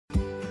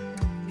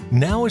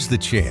Now is the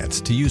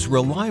chance to use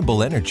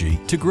reliable energy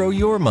to grow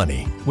your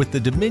money with the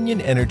Dominion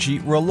Energy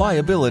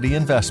Reliability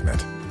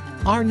Investment.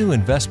 Our new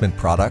investment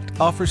product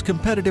offers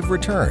competitive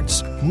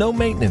returns, no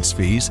maintenance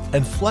fees,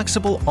 and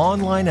flexible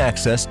online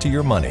access to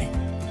your money.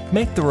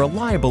 Make the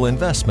reliable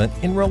investment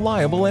in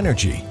reliable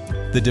energy.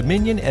 The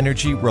Dominion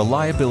Energy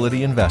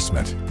Reliability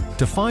Investment.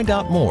 To find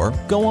out more,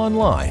 go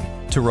online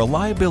to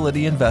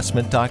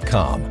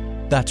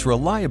reliabilityinvestment.com. That's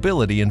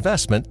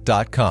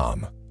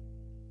reliabilityinvestment.com.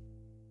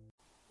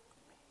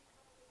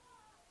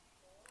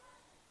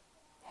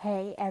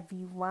 Hey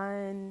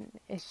everyone,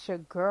 it's your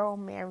girl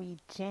Mary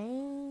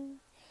Jane,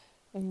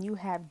 and you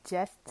have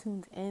just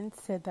tuned in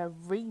to the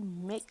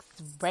Remix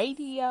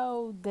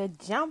Radio, the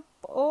Jump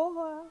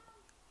Over.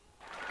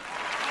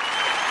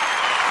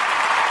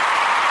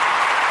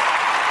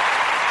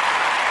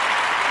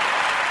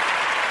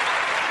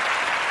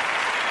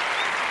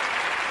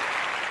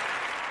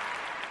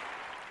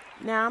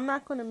 Now, I'm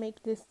not going to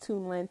make this too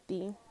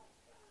lengthy.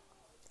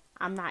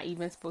 I'm not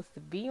even supposed to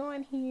be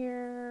on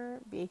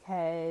here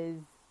because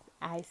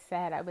I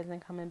said I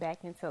wasn't coming back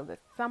until the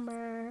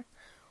summer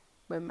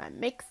when my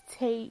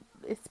mixtape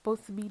is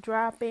supposed to be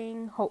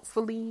dropping,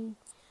 hopefully.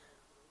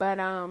 But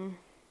I'm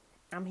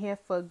here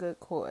for a good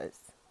cause.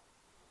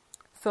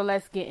 So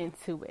let's get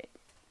into it.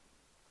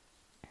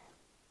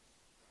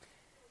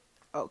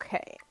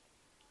 Okay.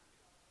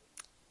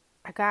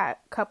 I got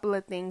a couple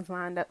of things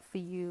lined up for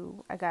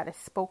you. I got a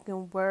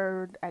spoken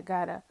word. I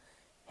got a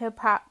hip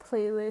hop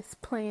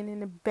playlist playing in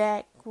the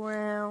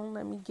background.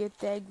 Let me get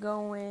that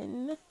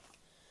going.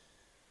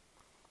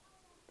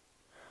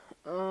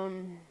 I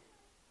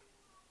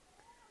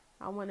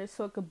want to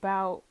talk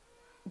about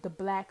the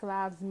Black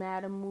Lives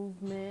Matter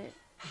movement.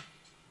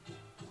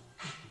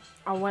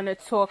 I want to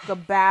talk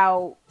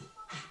about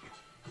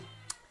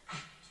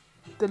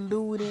the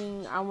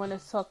looting. I want to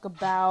talk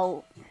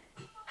about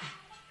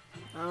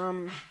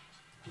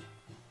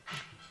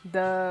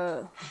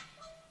the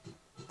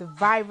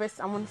virus.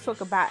 I want to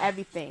talk about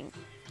everything.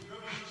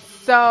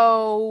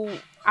 So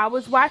I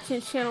was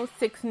watching Channel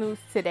 6 News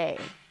today,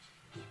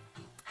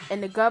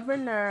 and the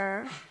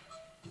governor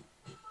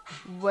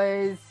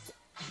was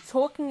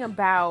talking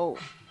about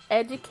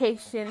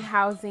education,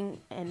 housing,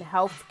 and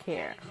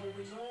healthcare.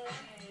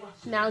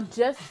 Now,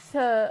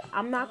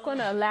 I'm not going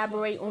to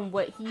elaborate on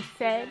what he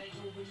said,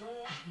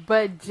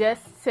 but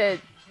just to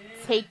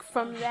take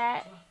from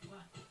that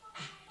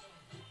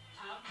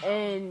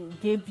and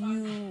give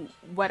you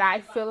what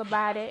I feel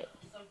about it.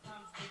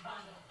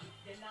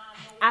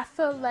 I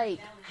feel like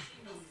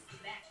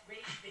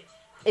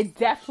it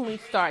definitely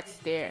starts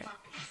there.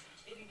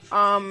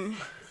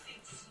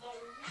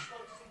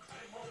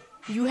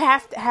 You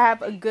have to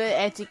have a good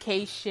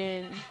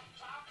education.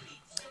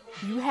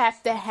 You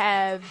have to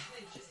have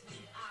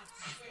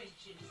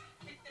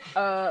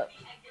a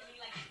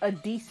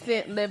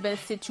decent living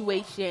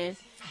situation.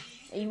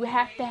 And you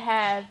have to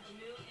have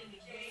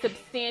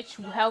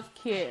substantial health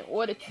care in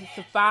order to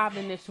survive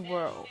in this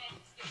world.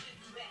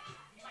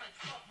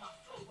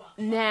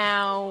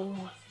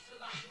 Now,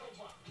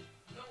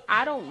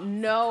 I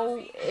don't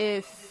know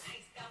if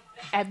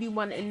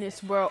everyone in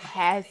this world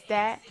has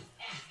that,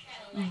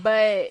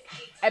 but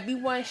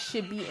everyone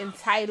should be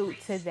entitled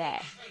to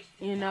that,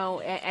 and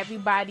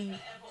everybody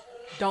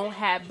don't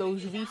have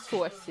those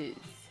resources,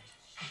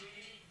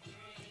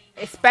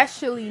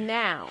 especially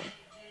now.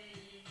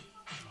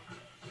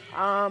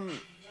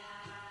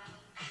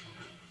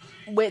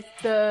 With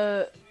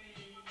the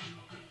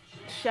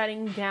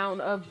shutting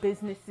down of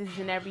businesses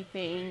and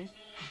everything.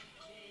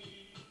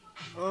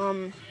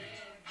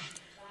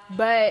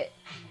 But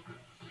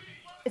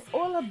it's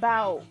all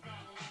about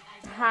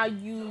how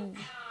you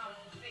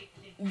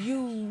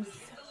use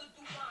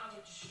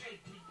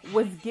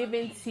what's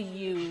given to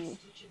you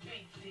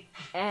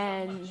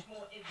and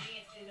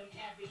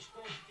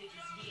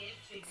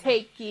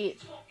take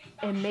it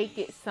and make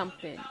it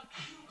something.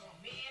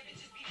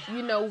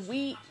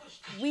 We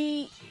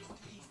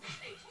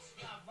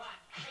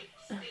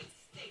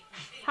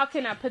how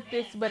can I put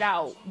this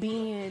without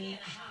being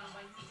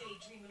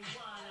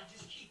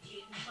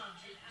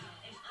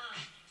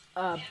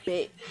a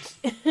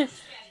bitch?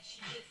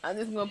 I'm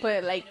just gonna put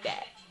it like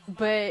that.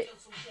 But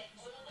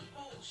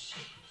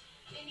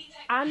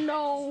I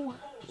know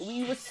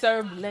we would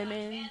serve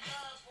lemons,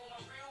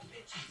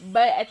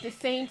 but at the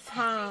same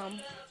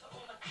time,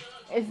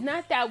 it's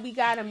not that we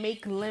gotta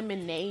make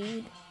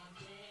lemonade.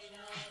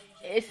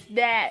 It's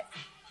that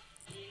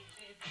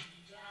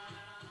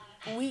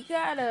we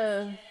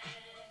gotta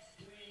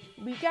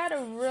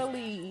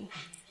really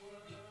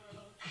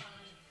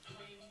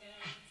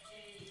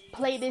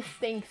play this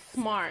thing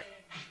smart.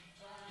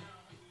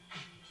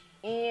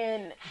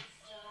 And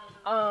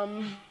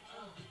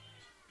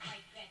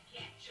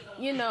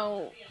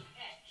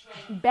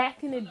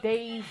back in the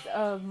days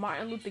of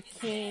Martin Luther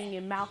King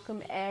and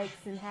Malcolm X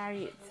and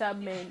Harriet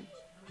Tubman,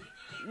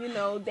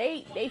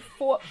 they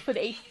fought for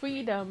their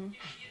freedom,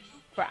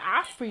 for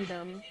our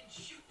freedom,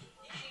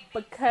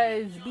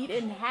 because we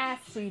didn't have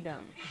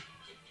freedom.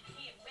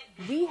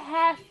 We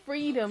have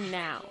freedom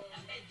now.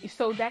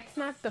 So that's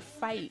not the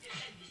fight.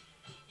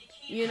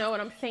 You know what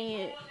I'm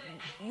saying?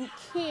 You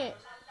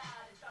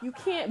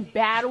can't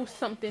battle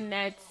something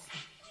that's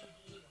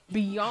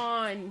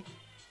beyond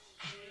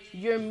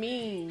your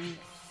means.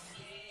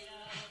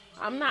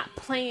 I'm not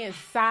playing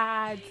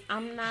sides.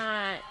 I'm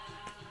not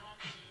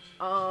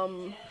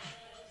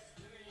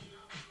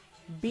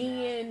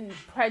being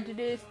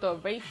prejudiced or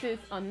racist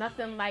or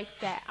nothing like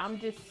that. I'm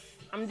just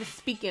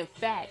speaking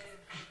facts.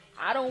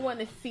 I don't want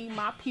to see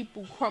my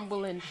people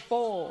crumble and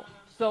fall.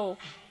 So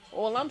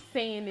all I'm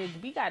saying is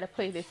we got to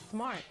play this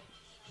smart,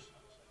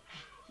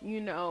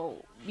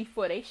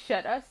 before they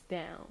shut us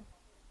down.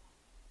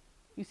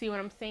 You see what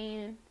I'm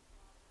saying?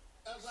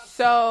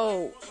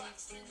 So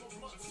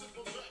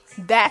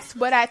that's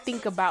what I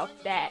think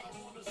about that.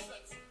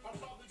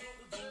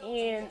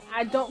 And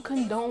I don't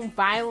condone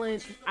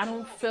violence. I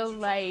don't feel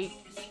like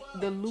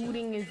the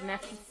looting is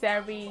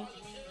necessary.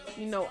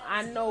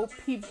 I know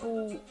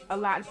a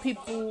lot of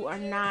people are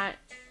not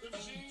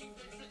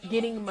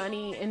getting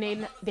money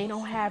and they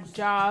don't have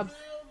jobs,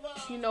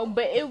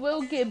 but it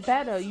will get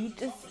better. You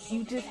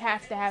just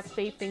have to have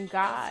faith in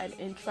God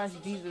and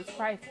trust Jesus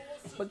Christ,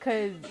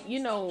 because,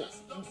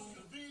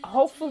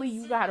 hopefully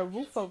you got a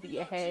roof over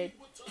your head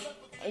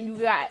and you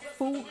got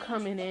food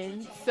coming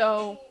in.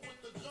 So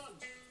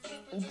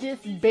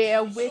just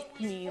bear with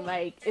me.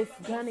 Like, it's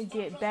gonna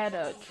get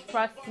better.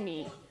 Trust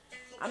me.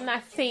 I'm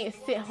not saying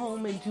sit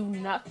home and do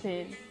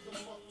nothing,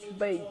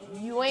 but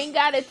you ain't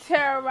gotta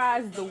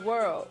terrorize the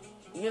world.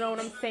 You know what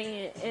I'm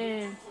saying?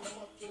 And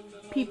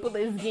people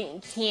is getting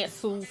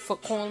canceled for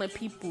calling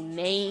people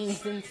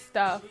names and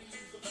stuff.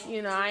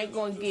 I ain't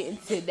gonna get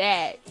into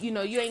that. You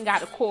ain't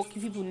gotta call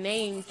people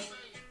names,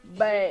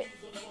 but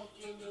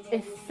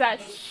it's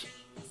such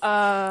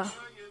let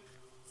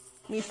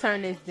me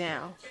turn this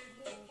down.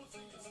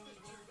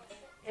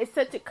 It's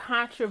such a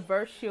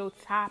controversial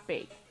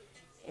topic,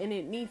 and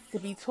it needs to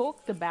be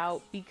talked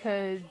about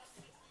because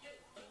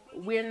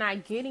we're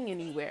not getting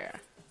anywhere.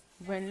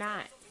 We're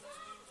not.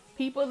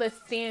 People are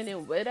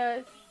standing with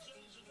us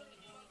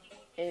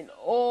in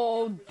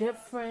all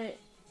different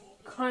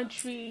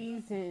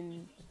countries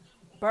and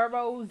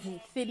boroughs and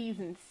cities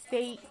and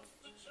states,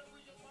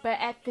 but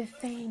at the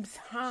same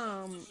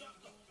time,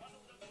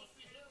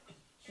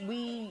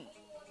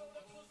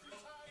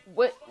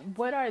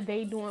 what are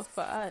they doing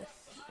for us?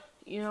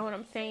 You know what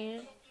I'm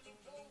saying?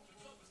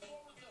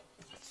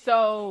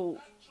 So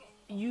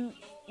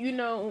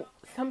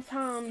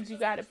sometimes you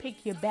gotta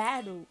pick your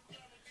battle,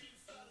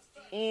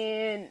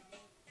 and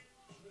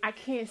I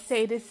can't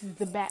say this is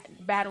the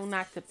battle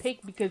not to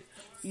pick, because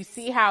you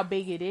see how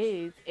big it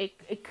is.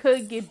 It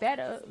could get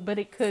better, but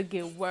it could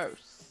get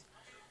worse.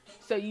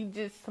 So you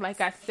just, like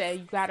I said,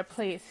 you gotta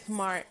play it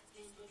smart,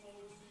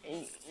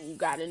 and you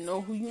gotta know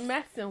who you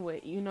messing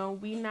with.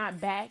 We not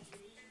back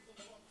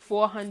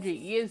 400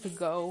 years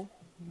ago.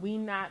 We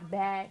not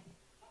back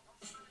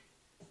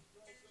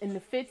in the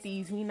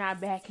 50s. We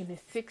not back in the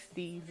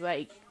 60s.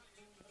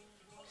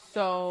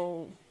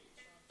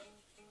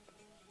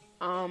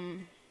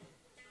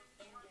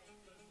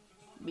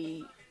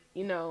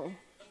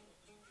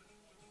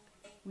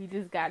 We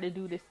just got to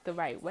do this the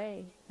right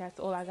way. That's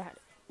all I got.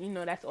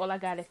 That's all I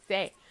got to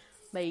say.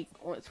 Like,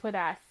 on Twitter,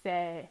 I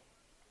said,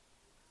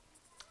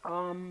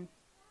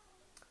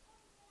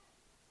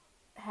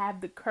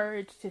 have the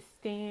courage to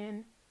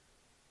stand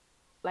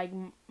like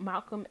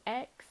Malcolm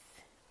X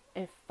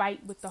and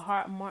fight with the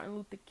heart of Martin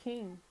Luther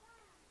King.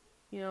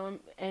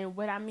 And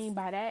what I mean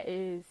by that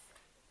is,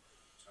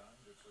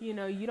 you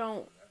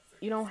don't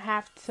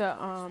have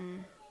to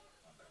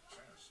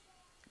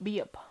be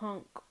a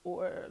punk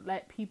or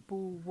let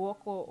people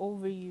walk all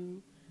over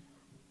you,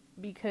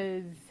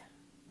 because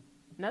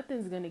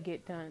nothing's gonna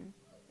get done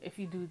if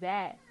you do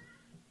that.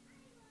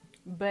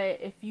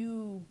 But if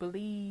you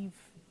believe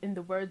in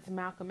the words of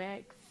Malcolm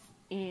X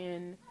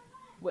and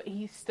what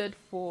he stood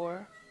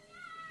for,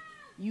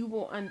 you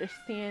will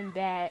understand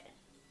that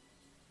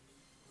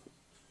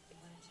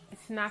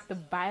it's not the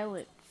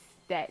violence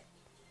that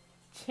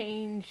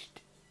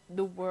changed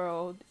the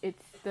world.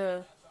 It's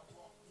the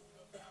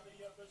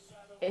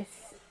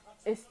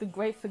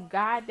grace of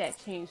God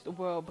that changed the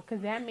world,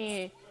 because that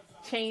man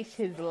changed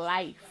his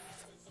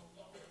life.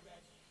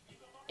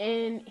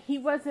 And he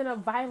wasn't a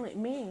violent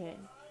man.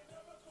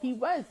 He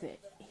wasn't.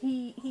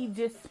 He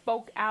just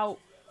spoke out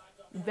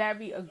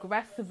very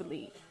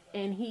aggressively,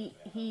 and he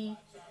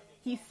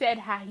said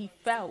how he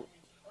felt.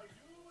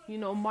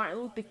 Martin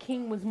Luther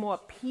King was more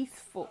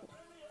peaceful,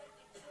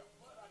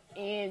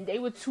 and they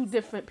were two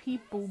different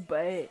people,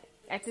 but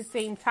at the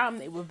same time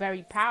they were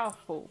very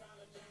powerful.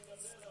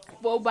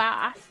 For a while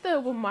I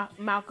stood with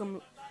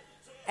Malcolm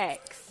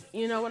X.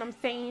 You know what I'm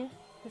saying?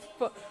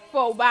 For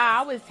a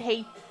while I was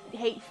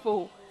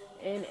hateful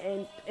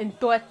and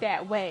thought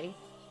that way.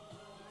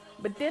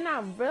 But then I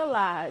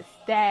realized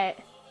that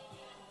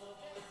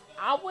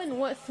I wouldn't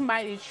want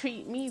somebody to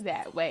treat me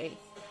that way.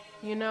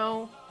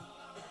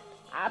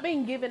 I've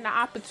been given the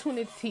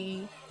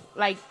opportunity,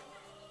 I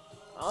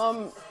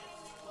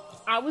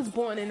was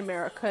born in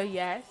America,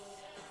 yes.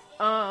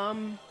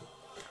 But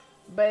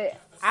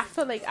I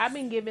feel like I've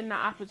been given the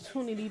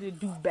opportunity to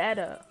do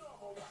better.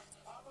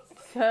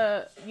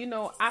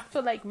 I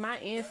feel like my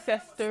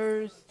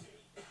ancestors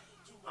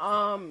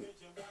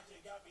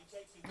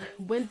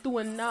went through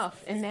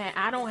enough, and that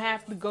I don't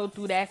have to go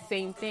through that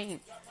same thing.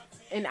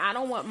 And I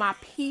don't want my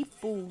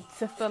people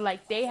to feel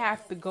like they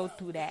have to go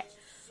through that.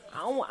 I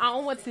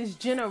don't want this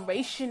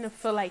generation to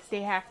feel like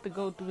they have to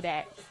go through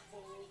that.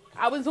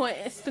 I was on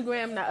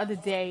Instagram the other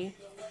day,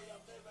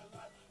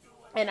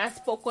 and I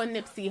spoke on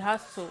Nipsey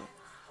Hussle.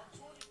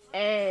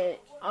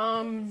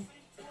 And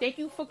thank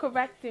you for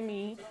correcting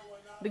me,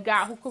 the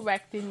guy who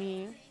corrected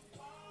me.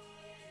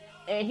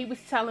 And he was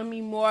telling me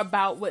more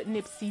about what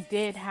Nipsey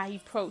did, how he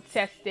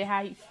protested,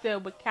 how he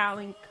stood with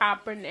Colin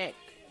Kaepernick.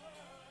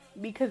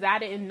 Because I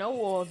didn't know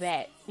all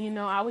that.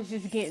 I was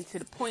just getting to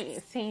the point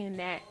and saying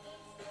that,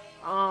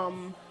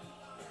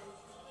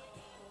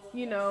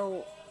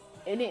 it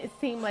didn't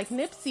seem like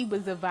Nipsey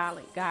was a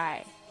violent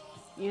guy.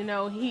 He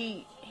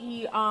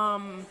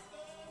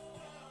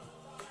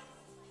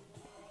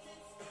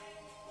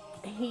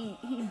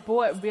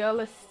bought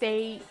real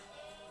estate.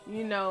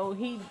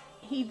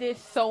 He did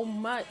so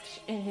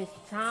much in his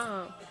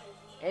time,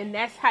 and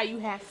that's how you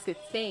have to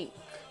think.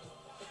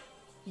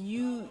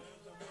 You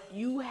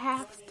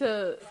have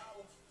to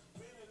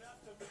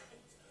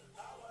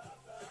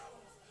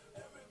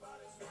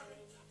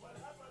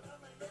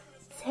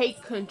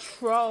take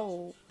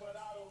control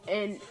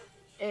and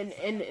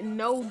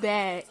know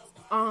that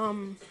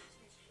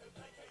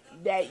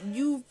that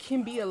you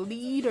can be a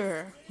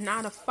leader,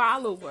 not a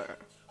follower.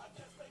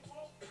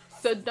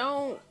 So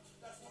don't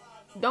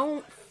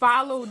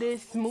follow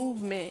this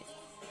movement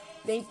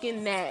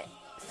thinking that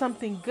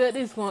something good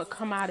is going to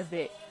come out of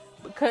it,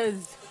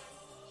 because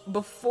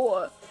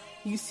before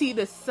you see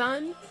the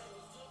sun,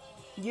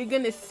 you're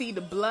going to see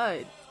the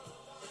blood.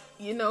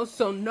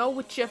 So know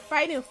what you're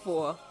fighting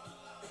for.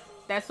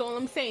 That's all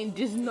I'm saying.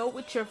 Just know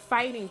what you're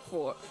fighting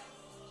for.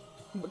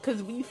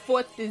 Because we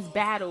fought this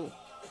battle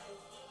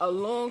a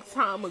long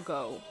time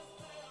ago.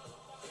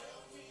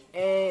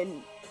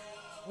 And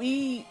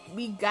we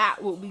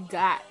got what we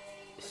got.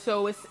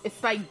 So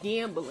it's like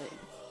gambling.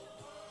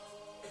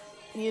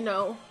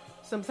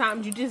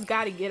 Sometimes you just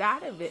got to get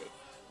out of it.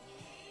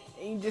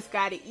 And you just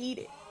got to eat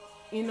it.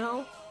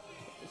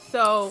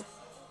 So,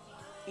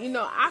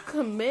 I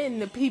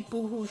commend the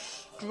people who's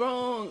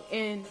strong,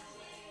 and,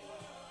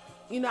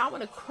 I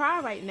want to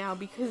cry right now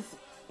because,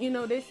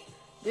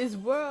 this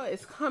world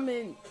is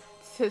coming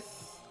to,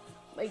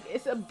 like,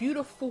 it's a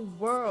beautiful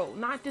world,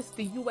 not just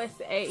the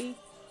USA,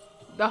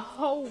 the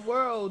whole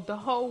world, the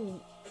whole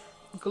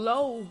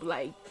globe.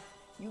 Like,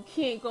 you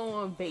can't go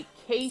on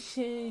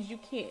vacations, you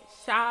can't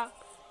shop,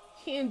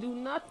 you can't do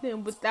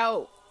nothing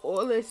without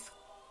all this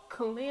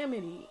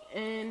calamity.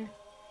 And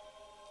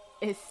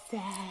it's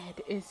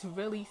sad. It's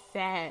really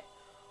sad.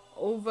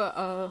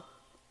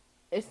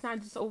 It's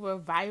not just over a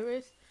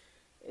virus.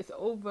 It's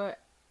over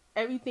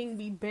everything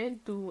we've been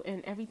through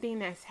and everything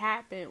that's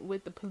happened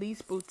with the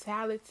police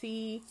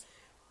brutality,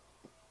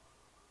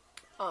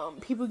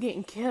 people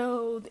getting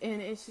killed,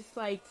 and it's just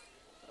like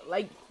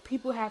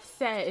people have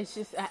said, it's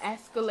just an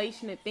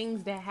escalation of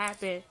things that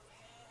happen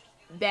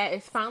that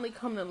is finally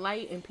come to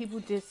light, and people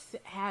just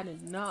had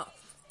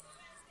enough.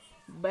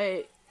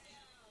 But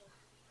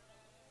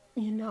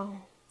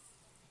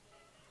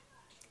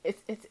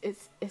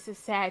it's a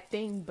sad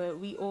thing, but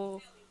we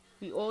all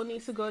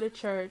need to go to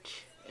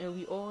church, and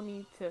we all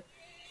need to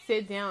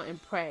sit down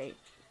and pray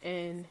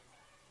and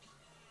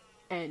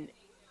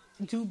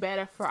do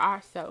better for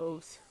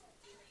ourselves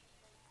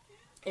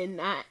and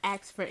not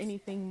ask for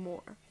anything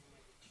more.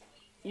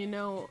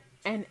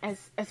 And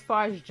as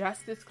far as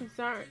justice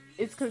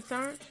is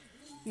concerned,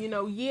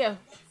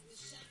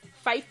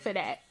 fight for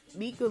that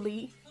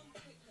legally.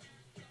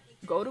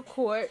 Go to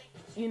court,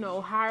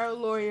 hire a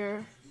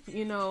lawyer,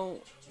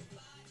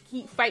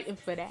 keep fighting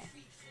for that.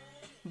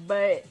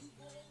 But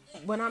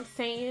what I'm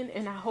saying,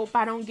 and I hope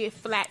I don't get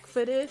flack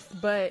for this,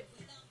 but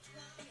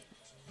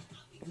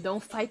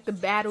don't fight the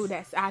battle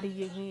that's out of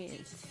your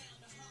hands.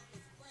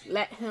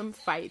 Let him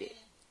fight it,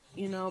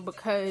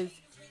 because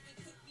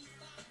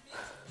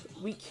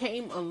we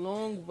came a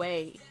long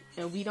way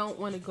and we don't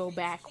want to go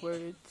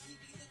backwards.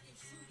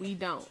 We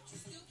don't.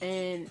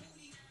 And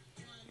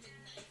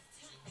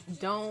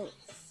don't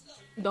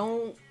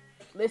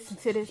listen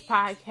to this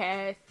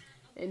podcast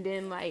and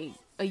then like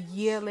a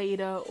year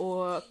later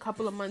or a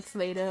couple of months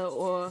later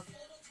or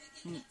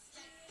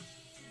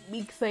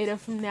weeks later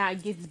from now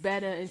it gets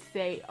better and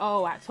say,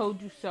 oh, I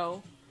told you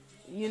so.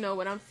 You know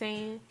what I'm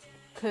saying?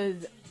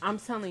 Because I'm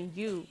telling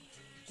you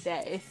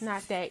that it's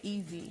not that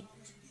easy.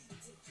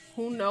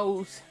 Who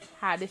knows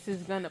how this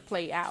is going to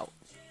play out?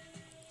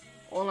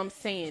 All I'm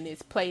saying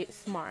is play it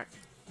smart.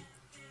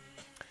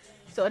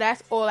 So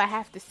that's all I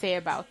have to say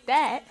about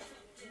that.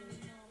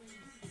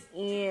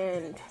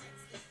 And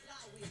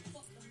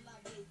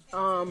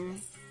I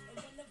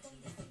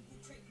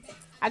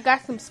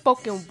got some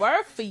spoken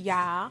word for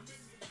y'all.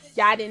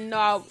 Y'all didn't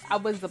know I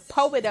was a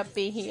poet up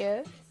in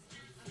here.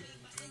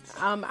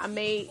 I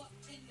made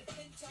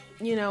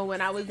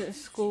when I was in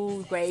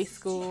school, grade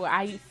school,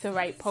 I used to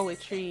write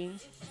poetry.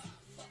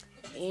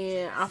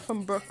 And I'm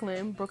from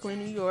Brooklyn,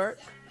 New York,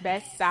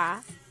 Best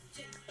Side.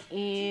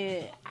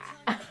 And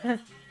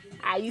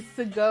I used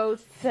to go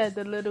to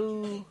the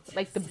little,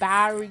 like the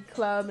Bowery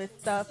Club and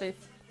stuff, and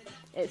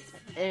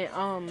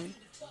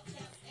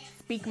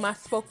speak my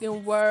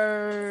spoken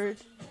word.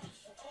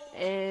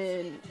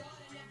 And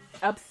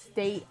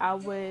upstate, I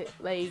would,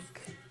 like,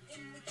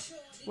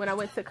 when I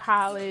went to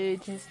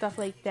college and stuff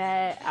like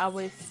that, I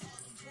would,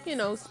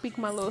 speak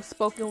my little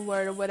spoken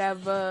word or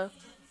whatever.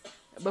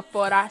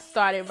 Before I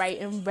started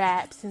writing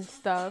raps and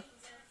stuff,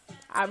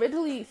 I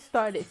really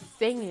started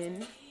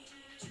singing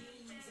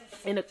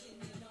in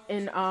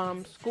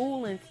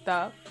school and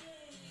stuff,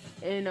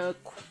 in the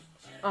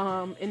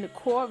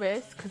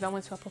chorus, because I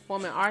went to a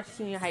performing arts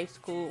senior high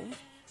school,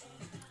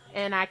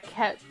 and I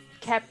kept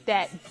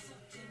that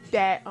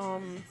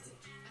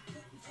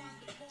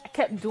I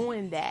kept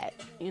doing that,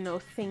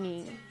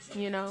 singing,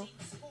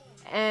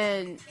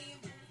 and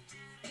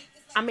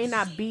I may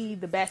not be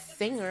the best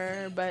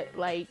singer, but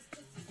like,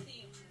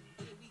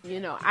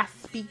 I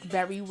speak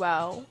very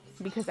well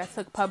because I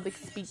took public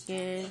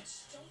speaking,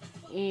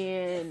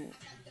 and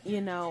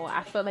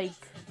I feel like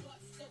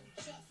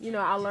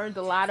I learned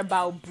a lot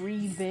about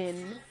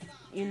breathing,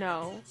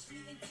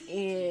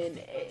 and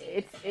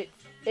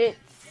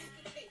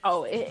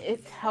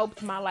it's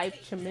helped my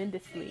life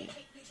tremendously.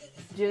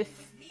 Just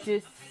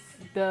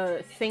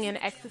the singing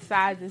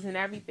exercises and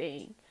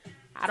everything.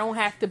 I don't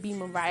have to be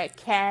Mariah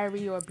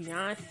Carey or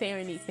Beyonce or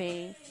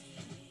anything,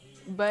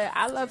 but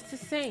I love to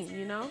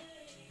sing,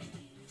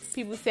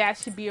 People say I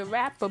should be a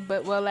rapper,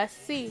 but well, let's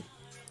see.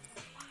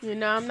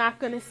 I'm not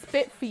gonna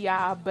spit for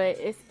y'all, but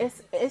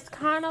it's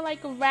kind of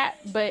like a rap,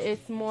 but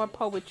it's more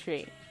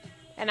poetry.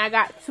 And I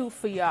got 2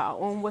 for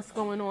y'all on what's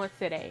going on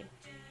today.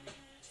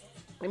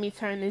 Let me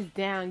turn this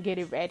down, get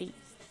it ready.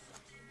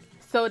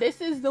 So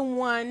this is the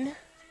one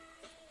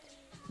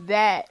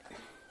that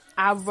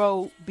I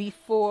wrote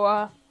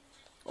before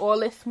all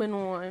this went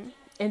on,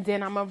 and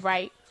then I'm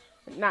gonna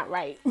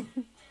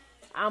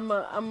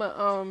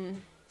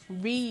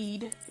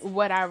read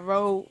what I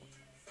wrote.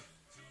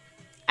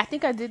 I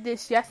think I did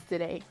this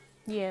yesterday,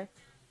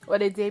 or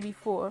the day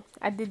before.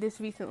 I did this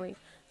recently,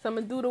 so I'm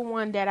gonna do the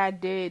one that I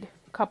did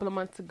a couple of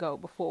months ago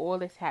before all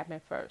this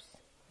happened first.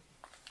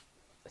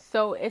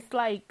 So it's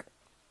like,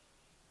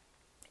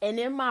 and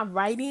in my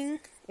writing,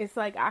 it's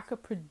like I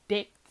could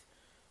predict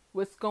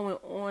what's going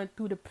on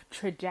through the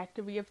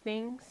trajectory of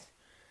things.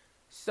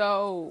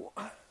 So,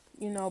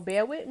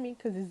 bear with me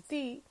because it's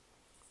deep.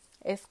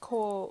 It's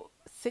called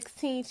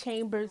 16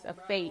 Chambers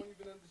of Fate.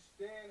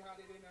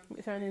 Let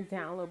me turn this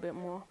down a little bit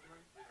more.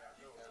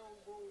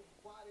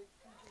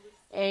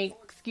 And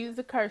excuse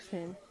the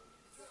cursing.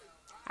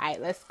 Alright,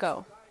 let's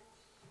go.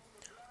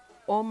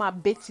 All my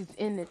bitches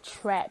in the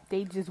trap,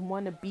 they just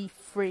want to be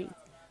free.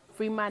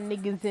 Free my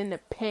niggas in the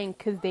pen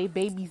cause they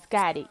babies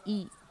gotta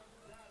eat.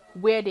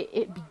 Where did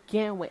it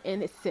begin when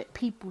innocent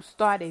people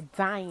started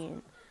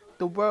dying?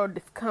 The world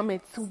is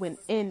coming to an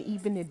end,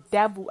 even the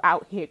devil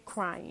out here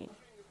crying.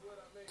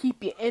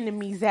 Keep your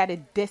enemies at a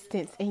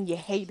distance and your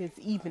haters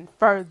even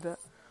further.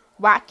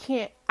 Why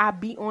can't I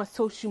be on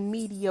social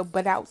media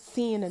without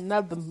seeing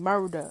another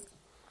murder?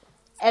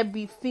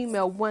 Every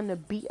female wanna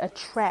be a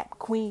trap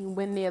queen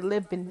when they're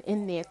living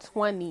in their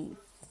 20s.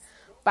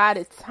 By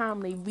the time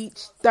they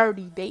reach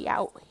 30, they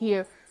out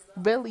here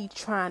really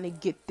trying to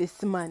get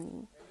this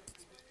money.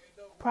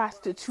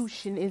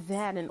 Prostitution is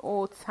at an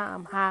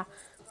all-time high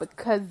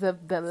because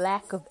of the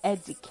lack of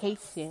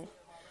education.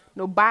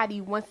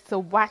 Nobody wants to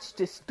watch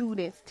the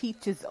students.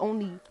 Teachers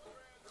only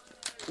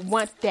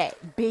want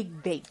that big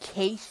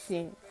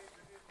vacation.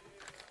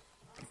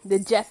 The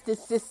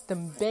justice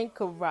system been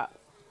corrupt.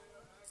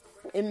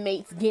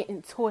 Inmates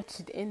getting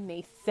tortured in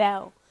they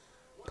cell.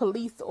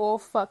 Police all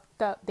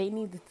fucked up. They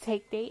need to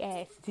take their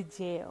ass to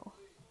jail.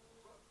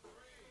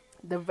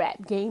 The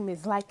rap game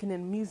is like an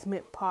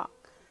amusement park.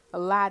 A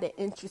lot of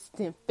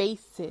interesting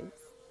faces.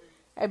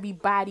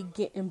 Everybody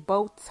getting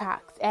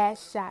Botox,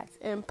 ass shots,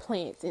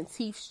 implants, and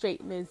teeth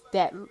straighteners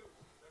that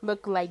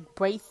look like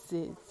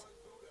braces.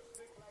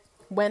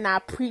 When I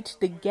preach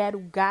the ghetto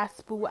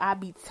gospel, I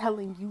be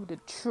telling you the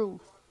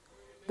truth.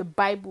 The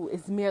Bible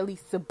is merely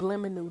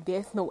subliminal.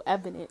 There's no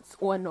evidence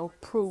or no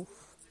proof.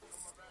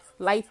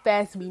 Life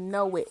as we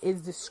know it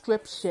is the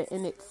scripture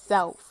in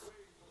itself.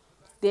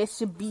 There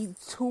should be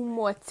 2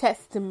 more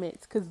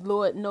testaments because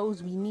Lord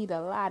knows we need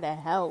a lot of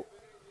help.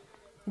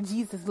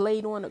 Jesus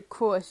laid on a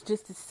cross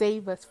just to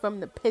save us from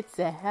the pits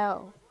of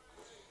hell.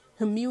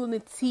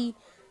 Humility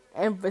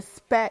and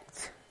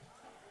respect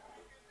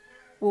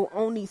will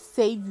only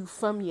save you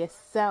from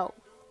yourself.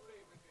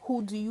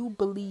 Who do you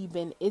believe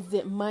in? Is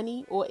it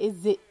money or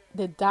is it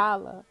the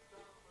dollar?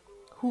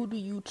 Who do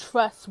you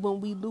trust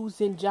when we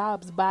losing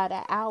jobs by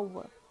the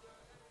hour?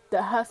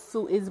 The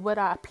hustle is what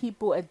our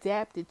people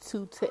adapted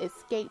to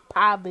escape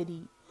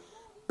poverty.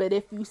 But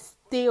if you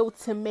steal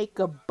to make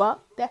a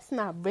buck, that's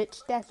not rich,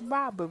 that's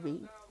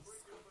robbery.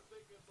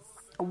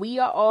 We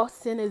are all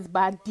sinners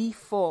by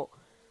default.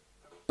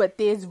 But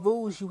there's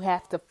rules you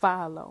have to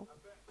follow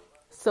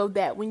so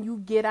that when you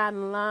get out of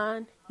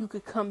line, you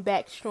could come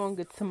back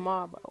stronger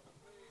tomorrow.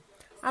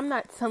 I'm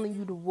not telling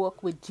you to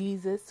walk with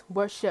Jesus,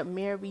 worship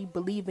Mary,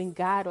 believe in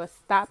God, or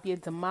stop your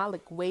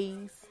demonic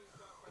ways.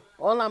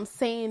 All I'm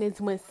saying is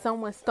when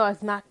someone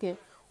starts knocking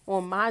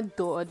on my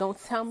door,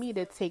 don't tell me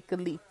to take a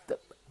leap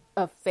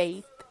of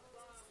faith.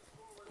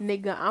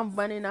 Nigga, I'm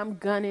running, I'm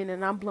gunning,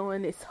 and I'm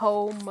blowing this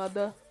whole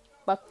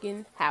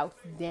motherfucking house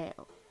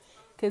down.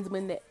 Because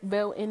when the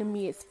real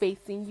enemy is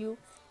facing you,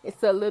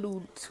 it's a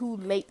little too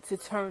late to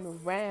turn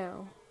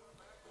around.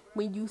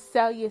 When you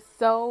sell your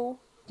soul,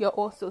 you're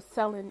also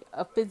selling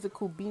a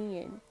physical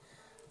being.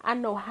 I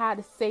know how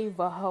to save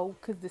a hoe,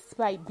 because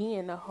despite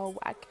being a hoe,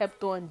 I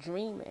kept on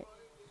dreaming.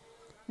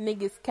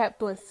 Niggas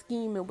kept on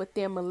scheming with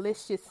their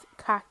malicious,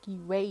 cocky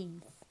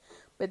ways.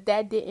 But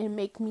that didn't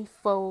make me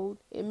fold.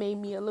 It made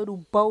me a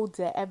little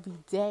bolder every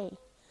day.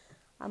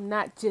 I'm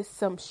not just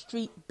some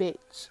street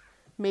bitch.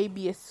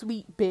 Maybe a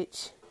sweet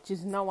bitch.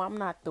 Just know I'm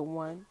not the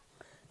one.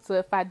 So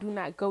if I do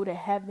not go to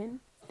heaven,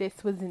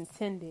 this was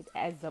intended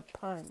as a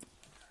pun.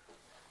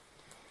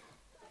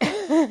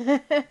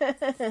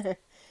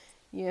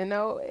 You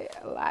know,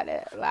 a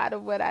lot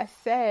of what I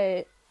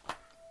said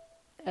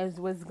is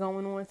what's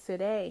going on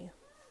today.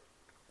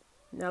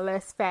 Now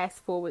let's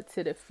fast forward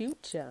to the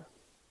future.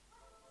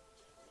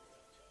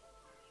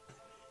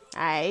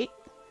 Alright?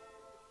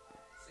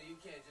 So you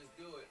can't just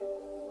do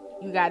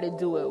it. You gotta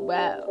do it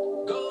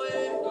well. Go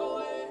ahead.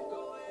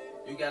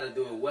 You gotta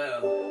do it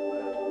well.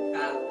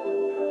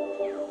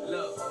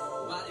 Look,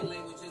 body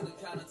language is the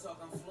kind of talk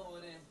I'm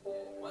fluent in.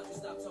 Why don't you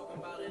stop talking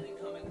about it and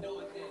come and do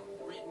it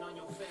then? Written on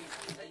your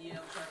face, that yeah,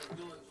 I'm trying to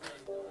do it,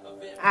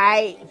 friend.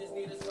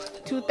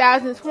 Alright,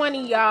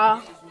 2020,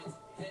 y'all.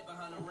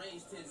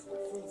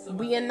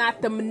 We are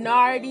not the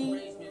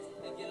minority.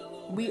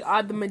 We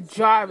are the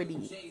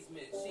majority.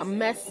 A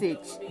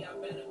message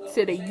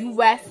to the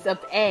U.S. of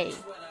A.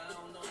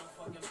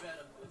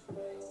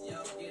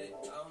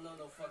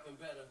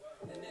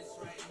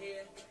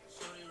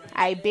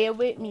 Alright, bear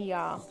with me,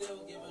 y'all.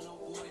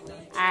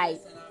 Alright.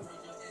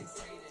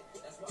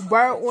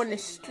 Word on the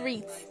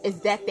streets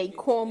is that they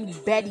call me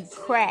Betty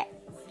Crack.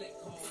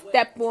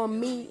 Step on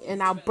me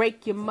and I'll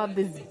break your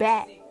mother's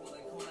back.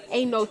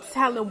 Ain't no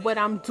telling what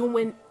I'm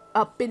doing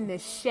up in the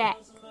shack.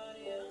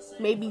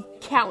 Maybe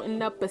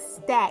counting up a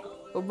stack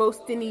or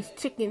roasting these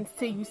chickens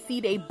till you see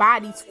they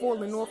bodies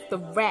falling off the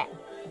rack.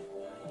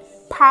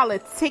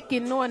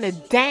 Politicking on a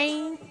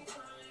dame.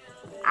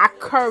 I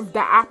curve the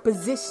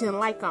opposition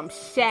like I'm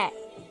Shaq.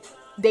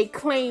 They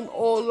claim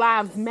all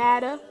lives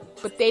matter,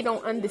 but they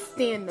don't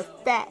understand the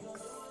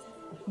facts.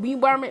 We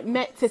weren't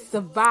meant to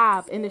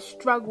survive, and the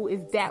struggle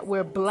is that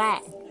we're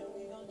black.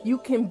 You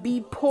can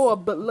be poor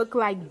but look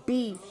like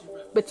B,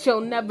 but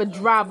you'll never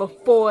drive a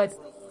Ford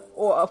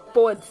or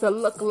afford to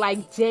look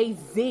like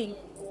Jay-Z.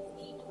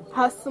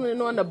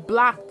 Hustling on the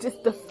block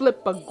just to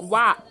flip a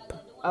guap,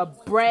 a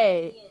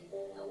bread.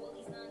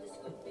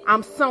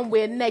 I'm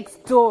somewhere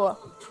next door,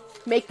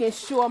 making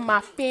sure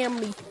my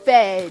family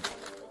fed.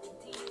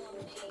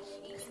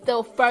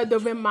 Still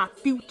further in my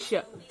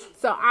future,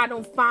 so I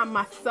don't find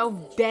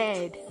myself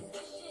dead.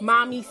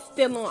 Mommy's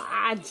still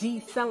on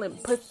IG selling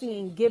pussy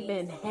and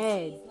giving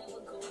head.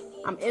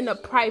 I'm in a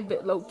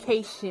private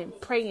location,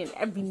 praying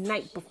every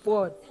night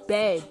before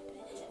bed.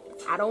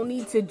 I don't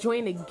need to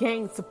join a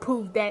gang to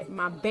prove that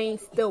my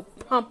veins still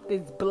pump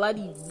this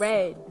bloody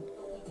red.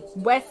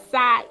 West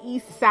side,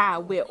 east side,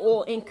 we're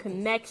all in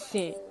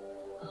connection.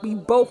 We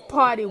both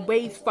parted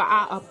ways for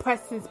our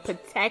oppressors'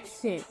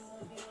 protection.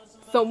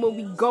 So when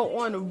we go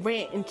on a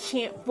rant and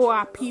chant for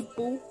our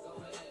people,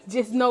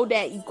 just know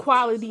that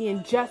equality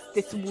and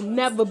justice will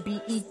never be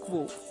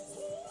equal.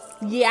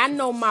 Yeah, I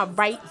know my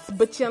rights,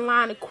 but your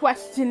line of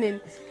questioning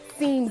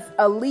seems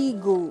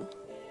illegal.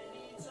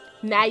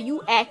 Now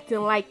you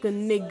acting like a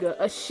nigga,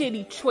 a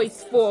shitty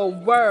choice for a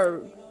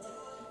word.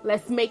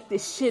 Let's make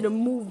this shit a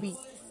movie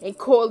and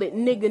call it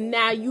Nigga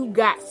Now You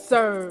Got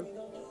Served.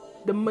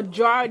 The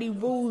majority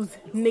rules,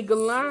 nigga,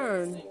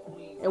 learn.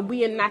 And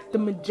we are not the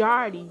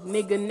majority,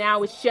 nigga,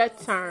 now it's your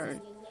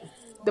turn.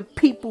 The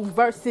people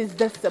versus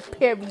the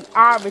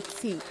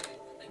superiority.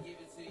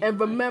 In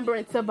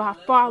remembrance of our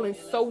fallen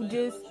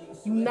soldiers,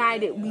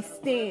 united we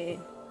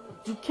stand.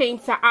 You came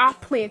to our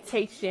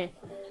plantation,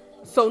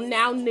 so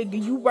now,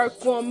 nigga, you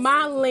work on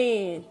my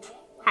land.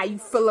 How you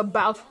feel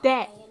about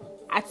that?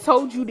 I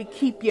told you to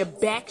keep your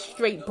back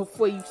straight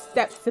before you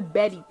step to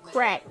Betty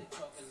Crack.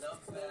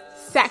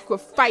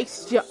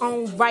 Sacrifice your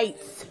own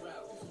rights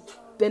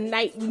the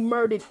night you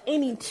murdered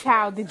any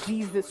child of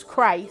Jesus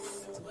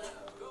Christ.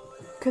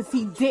 Cause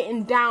he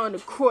didn't die on the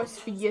cross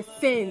for your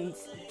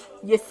sins.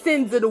 Your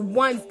sins are the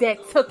ones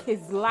that took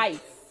his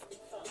life.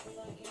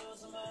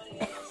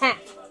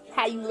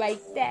 How you like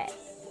that?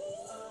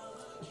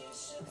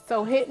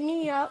 So hit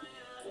me up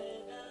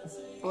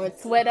on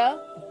Twitter.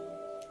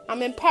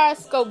 I'm in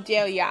Periscope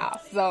jail, y'all.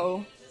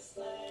 So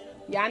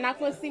y'all not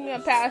gonna see me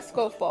on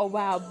Periscope for a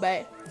while,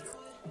 but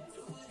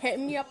hit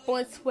me up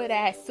on Twitter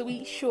at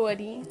Sweet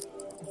Shorty.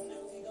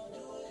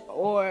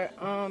 Or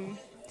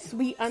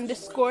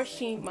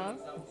Sweet_Shima.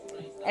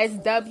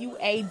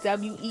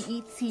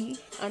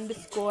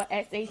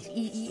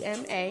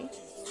 SWAWEET_SHEEMA.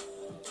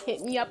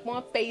 Hit me up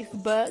on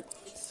Facebook,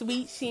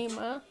 Sweet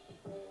Shima.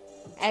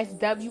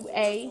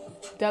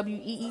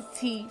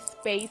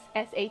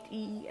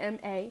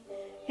 SWAWEET_SHEEMA.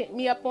 Hit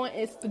me up on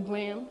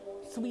Instagram,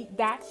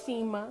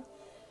 Sweet.Shima.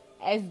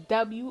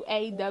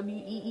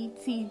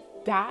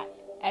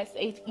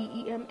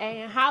 SWAWEET.SHEEMA.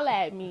 And holla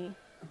at me.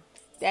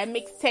 That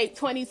mixtape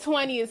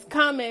 2020 is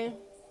coming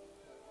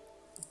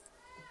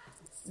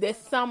this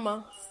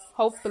summer,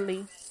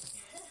 hopefully.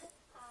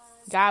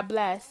 God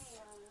bless.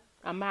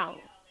 I'm out.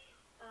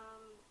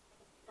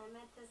 I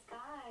met this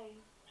guy.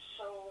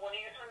 So when are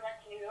you coming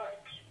back to New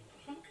York?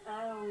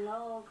 I don't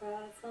know,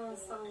 girl. It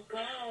feels so good.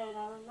 I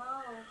don't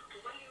know.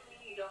 What do you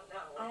mean you don't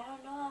know? I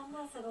don't know. I'm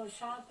about to go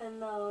shopping,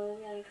 though.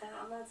 Like,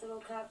 I'm about to go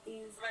cop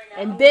these. Right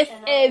now? And this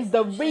is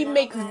the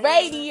Remix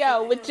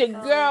Radio with your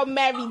girl,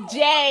 Mary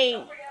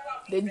Jane.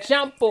 The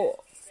Jump Off.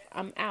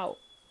 I'm out.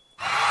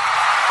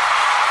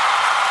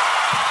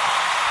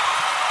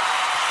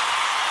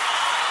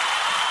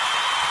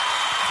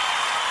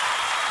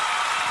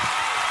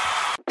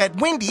 At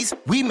Wendy's,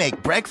 we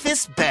make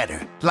breakfast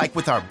better. Like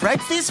with our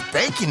Breakfast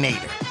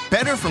Baconator.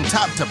 Better from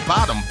top to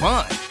bottom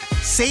bun.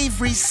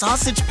 Savory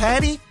sausage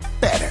patty?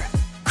 Better.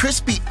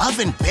 Crispy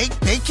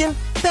oven-baked bacon?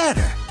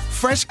 Better.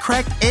 Fresh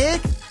cracked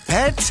egg?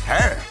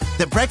 Better.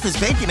 The Breakfast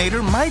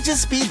Baconator might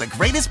just be the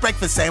greatest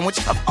breakfast sandwich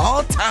of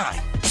all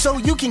time. So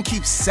you can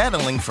keep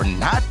settling for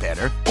not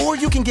better, or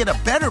you can get a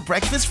better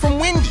breakfast from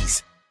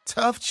Wendy's.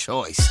 Tough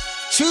choice.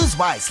 Choose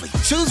wisely.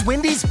 Choose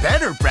Wendy's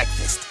Better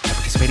Breakfast. At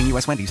participating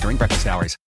U.S. Wendy's during breakfast hours.